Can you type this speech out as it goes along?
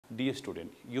Dear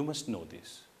student, you must know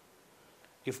this.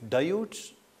 If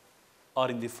diodes are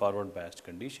in the forward biased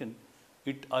condition,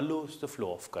 it allows the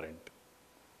flow of current.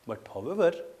 But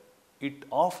however, it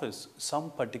offers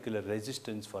some particular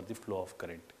resistance for the flow of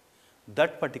current.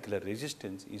 That particular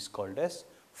resistance is called as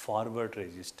forward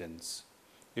resistance.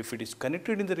 If it is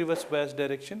connected in the reverse bias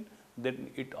direction,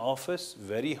 then it offers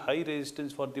very high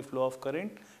resistance for the flow of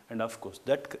current, and of course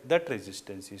that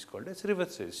resistance is called as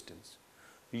reverse resistance.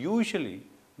 Usually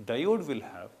diode will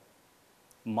have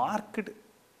marked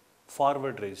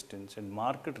forward resistance and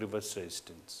marked reverse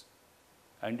resistance,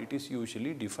 and it is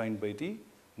usually defined by the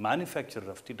manufacturer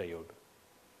of the diode.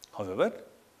 However,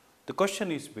 the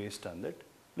question is based on that.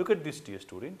 Look at this, dear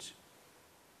students.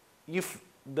 If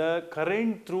the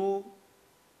current through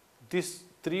this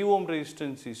 3 ohm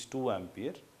resistance is 2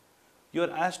 ampere, you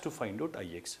are asked to find out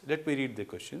Ix. Let me read the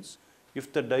questions.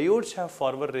 If the diodes have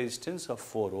forward resistance of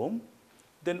 4 ohm,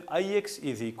 then Ix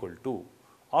is equal to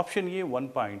option A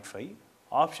 1.5,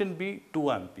 option B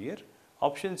 2 ampere,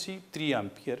 option C 3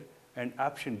 ampere, and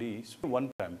option D is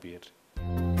 1 ampere.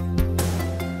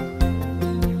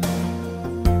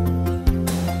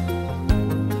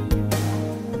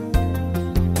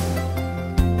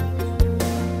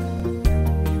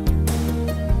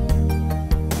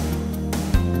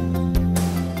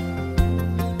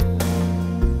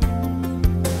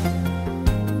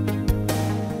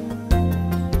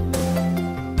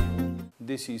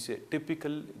 This is a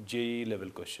typical JEE level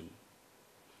question.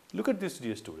 Look at this,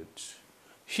 dear students.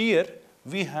 Here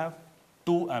we have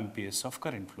 2 amperes of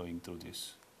current flowing through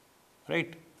this,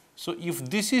 right? So if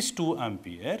this is 2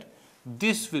 ampere,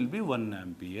 this will be 1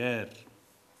 ampere.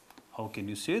 How can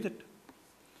you say that?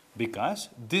 Because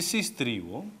this is 3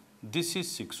 ohm, this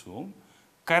is 6 ohm.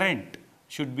 Current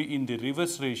should be in the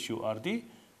reverse ratio or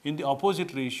in the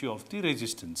opposite ratio of the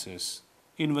resistances.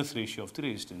 Inverse ratio of the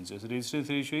resistances. Resistance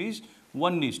ratio is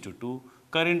 1:2.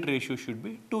 Current ratio should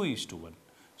be 2:1.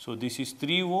 So this is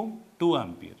 3 ohm, 2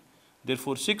 ampere.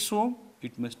 Therefore 6 ohm,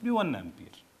 it must be 1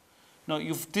 ampere. Now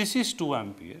if this is 2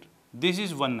 ampere, this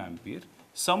is 1 ampere,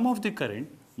 sum of the current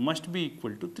must be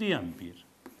equal to 3 ampere.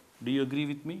 Do you agree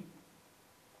with me?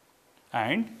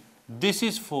 And this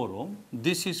is 4 ohm,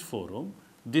 this is 4 ohm,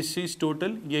 this is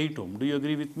total 8 ohm. Do you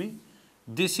agree with me?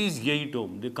 This is 8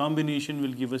 ohm. The combination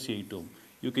will give us 8 ohm.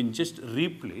 You can just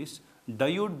replace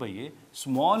diode by a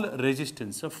small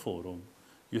resistance of 4 ohm.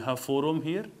 You have 4 ohm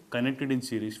here connected in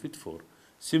series with 4.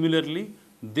 Similarly,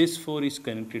 this 4 is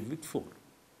connected with 4.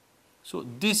 So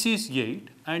this is 8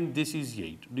 and this is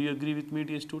 8. Do you agree with me,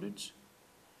 dear students?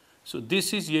 So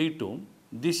this is 8 ohm,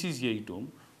 this is 8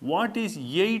 ohm. What is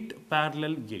 8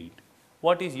 parallel 8?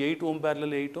 What is 8 ohm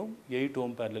parallel 8 ohm? 8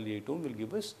 ohm parallel 8 ohm will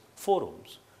give us 4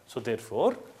 ohms. So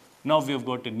therefore, now we have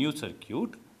got a new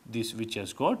circuit, this which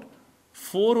has got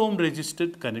 4 ohm resistor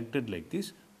connected like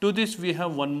this. To this we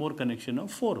have one more connection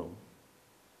of 4 ohm.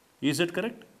 Is that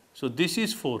correct? So this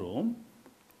is 4 ohm,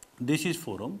 this is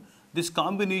 4 ohm. This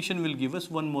combination will give us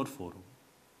one more 4 ohm.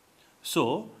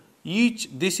 So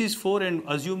this is 4 and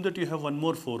assume that you have one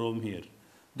more 4 ohm here.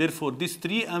 Therefore, this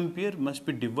 3 ampere must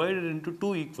be divided into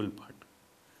 2 equal parts.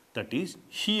 That is,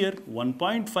 here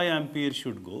 1.5 ampere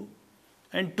should go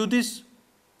and to this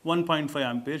 1.5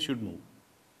 ampere should move.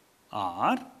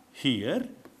 Or here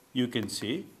you can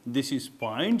say this is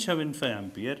 0.75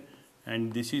 ampere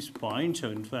and this is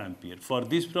 0.75 ampere. For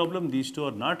this problem, these two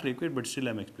are not required, but still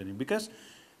I am explaining because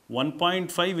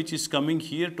 1.5 which is coming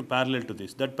here to parallel to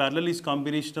this, that parallel is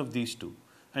combination of these two.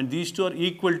 And these two are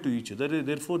equal to each other.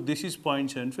 Therefore, this is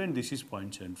 0.75 and this is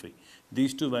 0.75.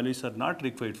 These two values are not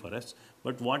required for us,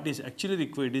 but what is actually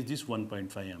required is this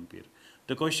 1.5 ampere.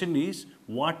 The question is,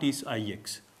 what is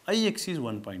Ix? Ix is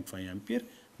 1.5 ampere.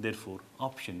 Therefore,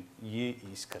 option A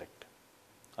is correct.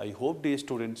 I hope, dear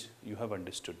students, you have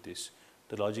understood this.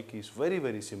 The logic is very,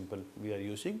 very simple. We are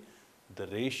using the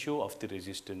ratio of the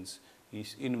resistance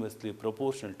is inversely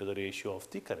proportional to the ratio of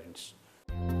the currents.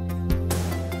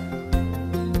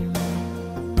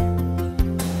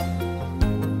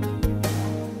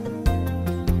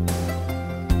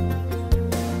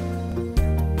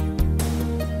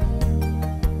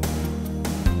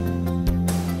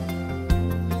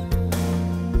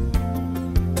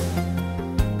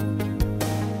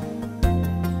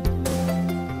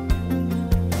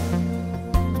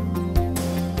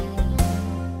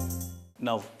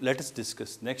 Now, let us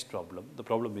discuss next problem. The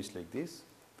problem is like this.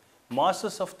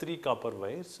 Masses of 3 copper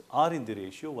wires are in the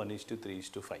ratio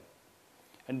 1:3:5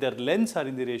 and their lengths are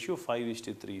in the ratio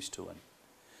 5:3:1.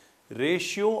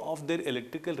 Ratio of their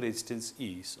electrical resistance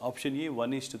is option A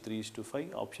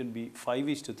 1:3:5, option B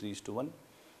 5:3:1,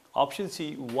 option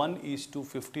C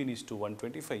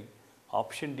 1:15:125,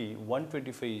 Option D,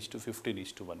 125 is to 15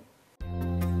 is to 1.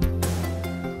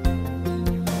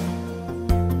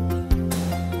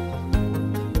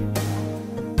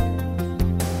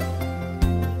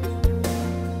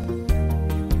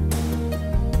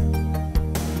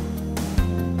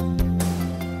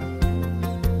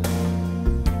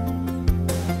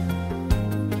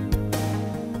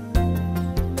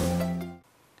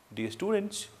 Dear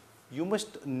students, you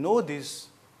must know this.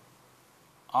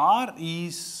 R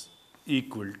is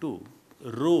equal to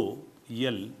rho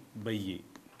L by A.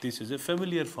 This is a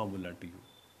familiar formula to you.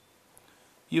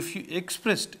 If you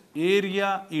expressed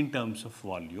area in terms of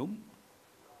volume,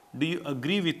 do you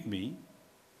agree with me?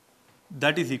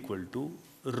 That is equal to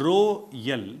rho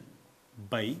L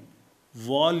by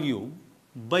volume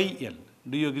by L.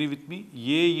 Do you agree with me?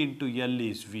 A into L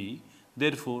is V.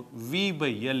 Therefore, V by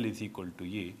L is equal to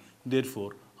A.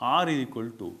 Therefore, R is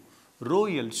equal to rho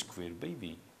L square by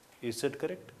V. Is that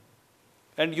correct?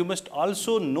 And you must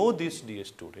also know this, dear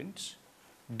students.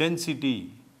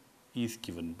 Density is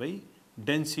given by,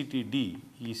 density D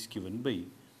is given by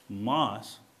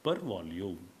mass per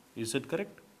volume. Is that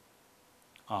correct?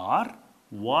 Or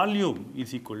volume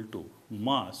is equal to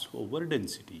mass over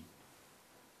density.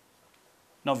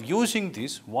 Now, using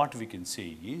this, what we can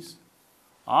say is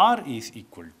R is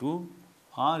equal to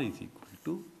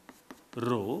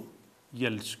rho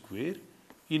L square.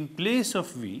 In place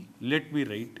of V, let me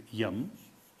write M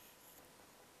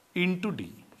into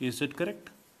D. Is that correct?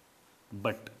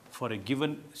 But for a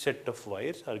given set of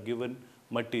wires or given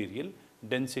material,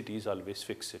 density is always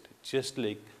fixed. Just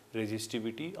like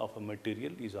resistivity of a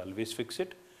material is always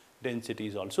fixed, density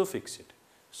is also fixed.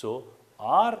 So,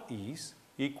 R is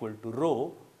equal to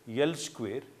rho L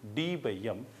square D by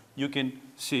M. You can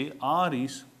say R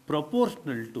is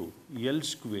proportional to L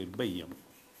square by M.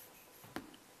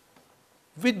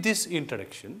 With this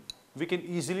introduction, we can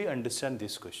easily understand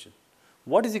this question.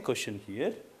 What is the question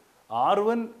here?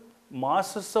 R1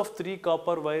 masses of 3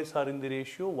 copper wires are in the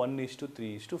ratio 1 is to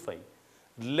 3 is to 5.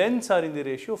 Lengths are in the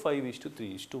ratio 5 is to 3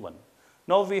 is to 1.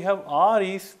 Now we have R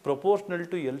is proportional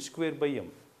to L square by M.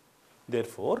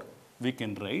 Therefore, we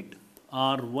can write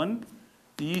R1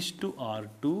 is to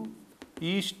R2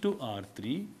 is to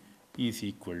R3 is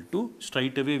equal to,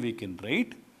 straight away we can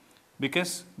write,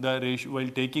 because the ratio, while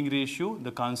taking ratio,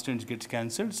 the constants gets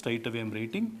cancelled, straight away I am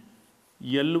writing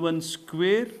L1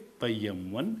 square by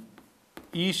M1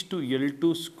 is to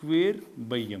L2 square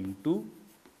by M2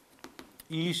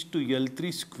 is to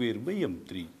L3 square by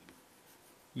M3.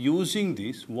 Using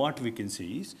this, what we can say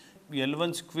is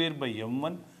L1 square by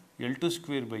M1, L2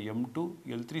 square by M2,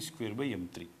 L3 square by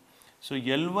M3. So,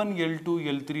 L1,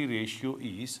 L2, L3 ratio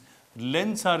is,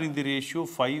 lengths are in the ratio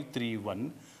 5, 3,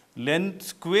 1, length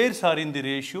squares are in the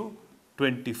ratio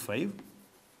 25,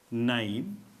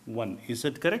 9, 1. Is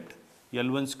that correct?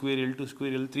 L1 square, L2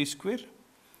 square, L3 square.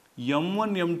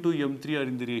 M1, M2, M3 are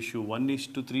in the ratio 1 is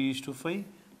to 3 is to 5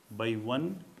 by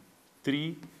 1,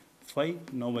 3,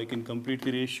 5. Now I can complete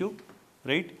the ratio,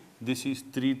 right? This is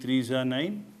 3, 3s are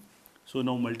 9. So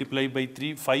now multiply by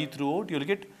 3, 5 throughout, you will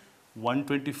get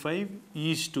 125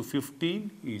 is to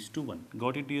 15 is to 1.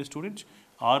 Got it, dear students?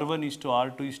 R1 is to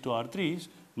R2 is to R3 is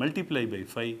multiply by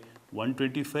 5.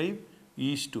 125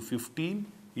 is to 15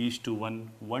 is to 1.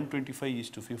 125 is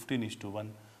to 15 is to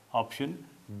 1. Option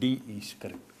D is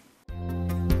correct.